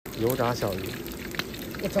油炸小鱼。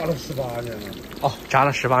我炸了18年了。哦，炸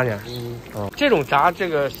了18年。嗯。哦，这种炸这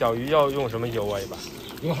个小鱼要用什么油啊？一般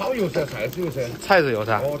用好油噻，菜籽油噻。菜籽油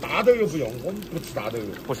噻。哦，大豆油不用，我们不吃大豆油。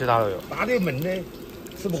不吃大豆油。大豆油焖的，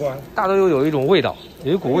吃不惯。大豆油有一种味道，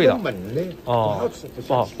有一股味道。焖的。哦。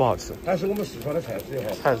不好吃，不好吃。但是我们四川的菜籽油好。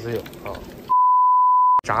菜籽油啊。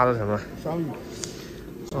炸的什么？小鱼。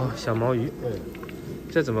哦，小毛鱼。对。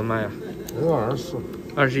这怎么卖啊？这个20。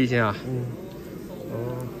20一斤啊？嗯。哦。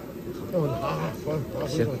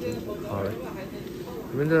行，好嘞。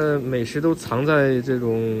你们的美食都藏在这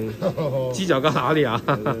种犄角旮旯里啊！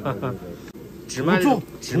只卖兔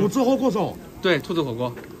子火锅嗦。对，兔子火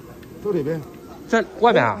锅。走那边。在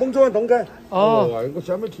外面啊？孟子湾东街。哦。我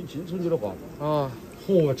下面听清楚你的话。哦。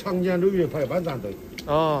嚯，长年累月排班站队。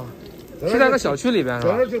哦。是在个小区里边是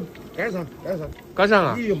吧？在那就街上。街上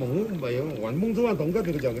啊？你有没有往孟子湾东街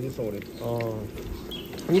这个叫跟你说的。哦。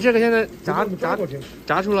你这个现在炸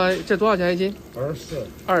出来，这多少钱一斤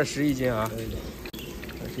？20一斤啊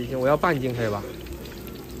！20一斤，我要半斤可以吧？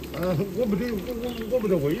我没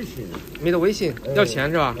得微信。没得微信，要钱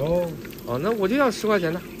是吧？哦，那我就要10块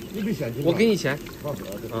钱的。你给现金。我给你钱。好。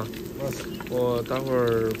啊。我待会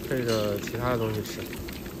儿配着其他的东西吃。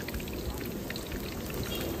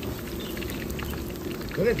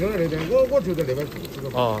就在那边，我就在那边吃个。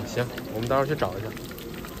哦，行，我们待会儿去找一下。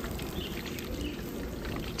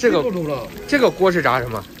这个锅是炸什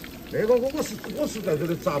么？那个我是在这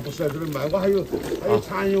里炸，不是在这里卖。我还有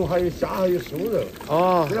蚕蛹，还有虾，还有酥肉。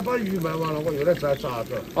哦。现在把鱼卖完了，我又来炸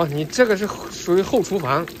子。哦，你这个是属于后厨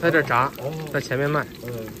房，在这炸，在前面卖。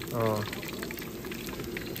哦。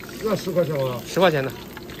要10块钱吗？10块钱的。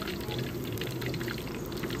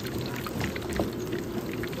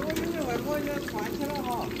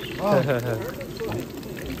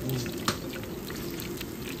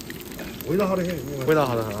味道好得很。味道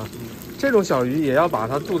好得很啊！这种小鱼也要把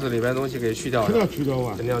它肚子里边的东西给去掉。肯定要去掉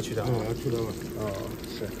啊！肯定要去掉。要去掉啊！哦，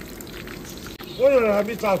是。我原来还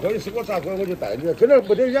没炸过，一次我炸过我就带你，跟那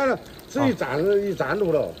没得远了，只一站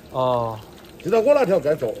路了。哦。就在我那条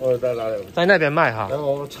街走，在那边卖哈。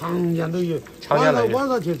哦，长年累月。晚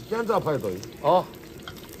上去简直要排队。哦。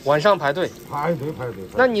晚上排队。排队。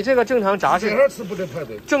那你这个正常炸是？这会儿吃不得排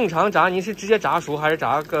队。正常炸，您是直接炸熟，还是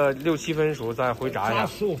炸个6、7分熟再回炸一下？炸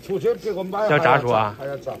熟，出去别个买。要炸熟啊？还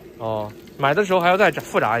要炸。哦，买的时候还要再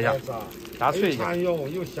复炸一下。炸脆一下。有蚕蛹，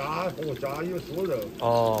有虾，有酥肉。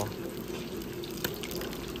哦。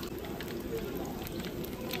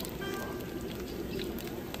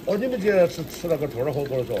哦，你们今天吃那个兔儿火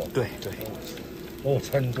锅的时候？对。哦，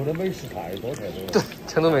成都的美食太多了。对，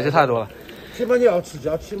成都美食太多了。起码你要吃，就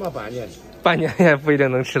要起码半年。半年也不一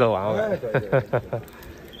定能吃得完。对。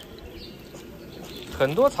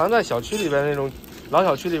很多藏在小区里边那种老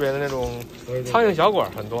小区里边的那种苍蝇小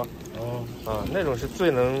馆很多。那种是最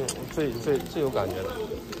有感觉的。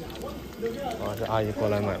这阿姨过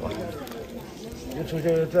来买吧。你出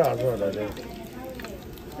去这样做的？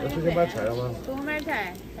要出去买菜了吗？不买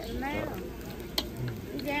菜，买了。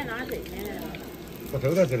你今天拿这些来了？我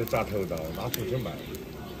都在这里炸头刀，拿出去卖。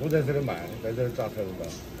不在这里卖，在这里炸头刀。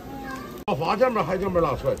把花椒面、海椒面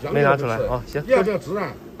拿出来，没拿出来啊？行。你要不要孜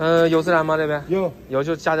然？有孜然吗？这边有，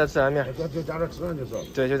就加点孜然面。就加点孜然就是。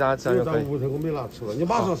对，就加孜然就可以。屋头我没拿出来，你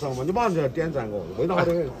马上上嘛，你马上就要点赞我，味道好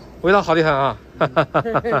得很。味道好得很啊！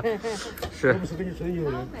是。我不是给你吹牛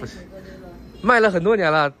的。不是。卖了很多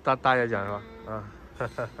年了，大爷讲是吧？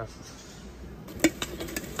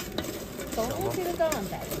东西都早上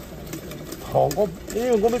带的。好，因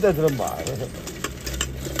为我没在这里卖。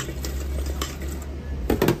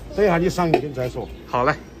等一下你上一斤再说。好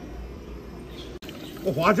嘞。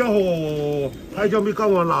我花椒和海椒没搞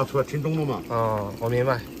完拿出来，听懂了吗？哦，我明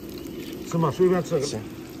白。是吗？随便吃个。行。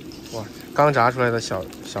哇，刚炸出来的小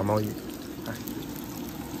毛鱼。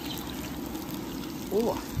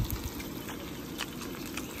哇。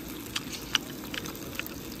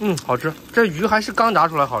好吃。这鱼还是刚炸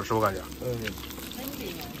出来好吃，我感觉。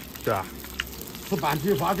对啊。吃半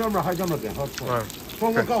皮花椒面、海椒面更好吃。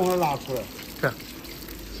从我搞完拿出来。是。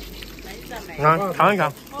尝一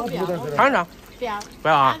尝。尝一尝。不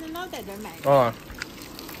要啊。哦。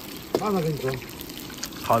马上给你做。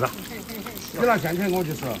好的。你拿现钱我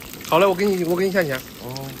就是。好嘞，我给你现钱。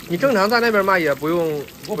你正常在那边卖也不用。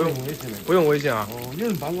我不用微信的。不用微信啊。有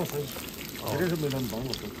人帮我收。这个是没人帮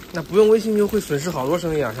我收。那不用微信就会损失好多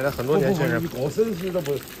生意啊！现在很多年轻人。一个生意都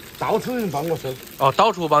不，到处人帮我收。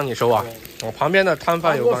到处帮你收啊！我旁边的摊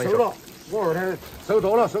贩有帮你收。我收了，我2天收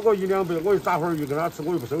多了，收个1、2百，我又炸会儿鱼给他吃，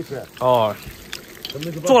我又不收钱。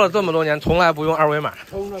做了这么多年，从来不用2维码，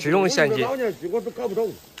只用现金。老年我都搞不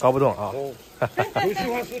懂。搞不懂啊！就喜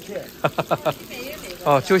欢数钱。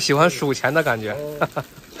就喜欢数钱的感觉。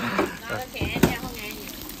好甜甜，好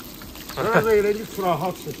安逸。热的你除了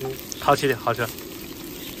好吃的，好吃的，好吃。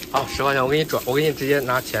好，10块钱我给你转，我给你直接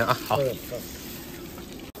拿钱啊。好。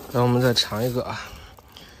那我们再尝一个啊，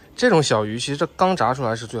这种小鱼其实这刚炸出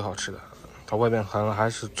来是最好吃的，它外面还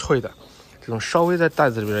是脆的，这种稍微在袋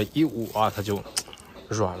子里边一捂啊，它就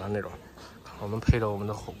软了那种。我们配着我们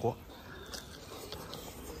的火锅，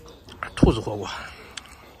兔子火锅，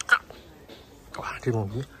哇，这种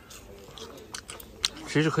鱼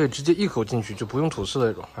其实可以直接一口进去，就不用吐丝的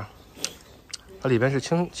那种啊，它里边是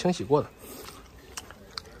清洗过的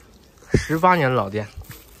，18年老店。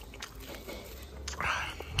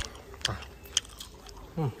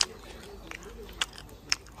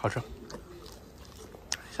好吃，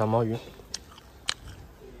小毛鱼。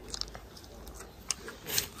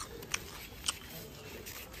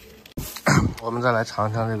我们再来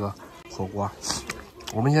尝尝这个火锅。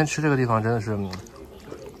我们今天吃这个地方真的是，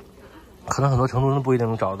可能很多成都人不一定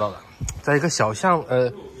能找得到的，在一个小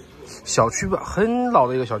区吧，很老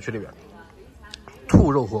的一个小区里边，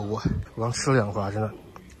兔肉火锅。我刚吃了2块，真的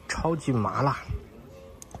超级麻辣，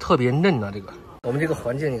特别嫩啊！这个我们这个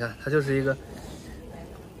环境，你看，它就是一个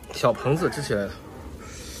小棚子支起来的。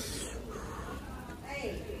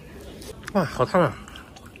哇，好烫啊！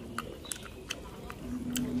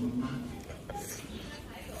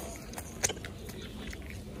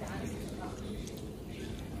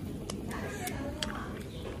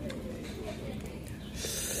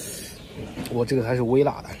我这个还是微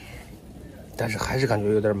辣的，但是还是感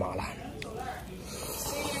觉有点麻辣。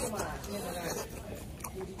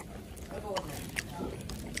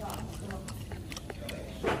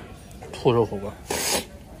兔肉火锅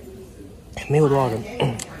没有多少人，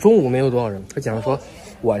中午没有多少人，他讲说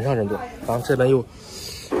晚上人多，然后这边又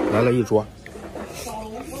来了一桌，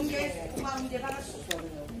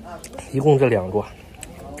一共这2桌。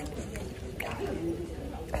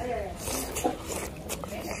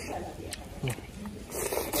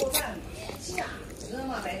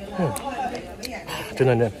真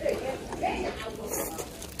的嫩。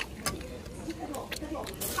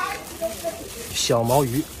小毛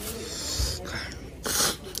鱼，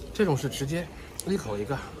这种是直接一口一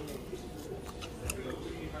个，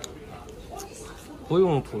不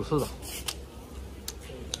用吐丝的。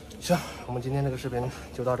行，我们今天这个视频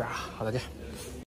就到这儿啊，好，再见。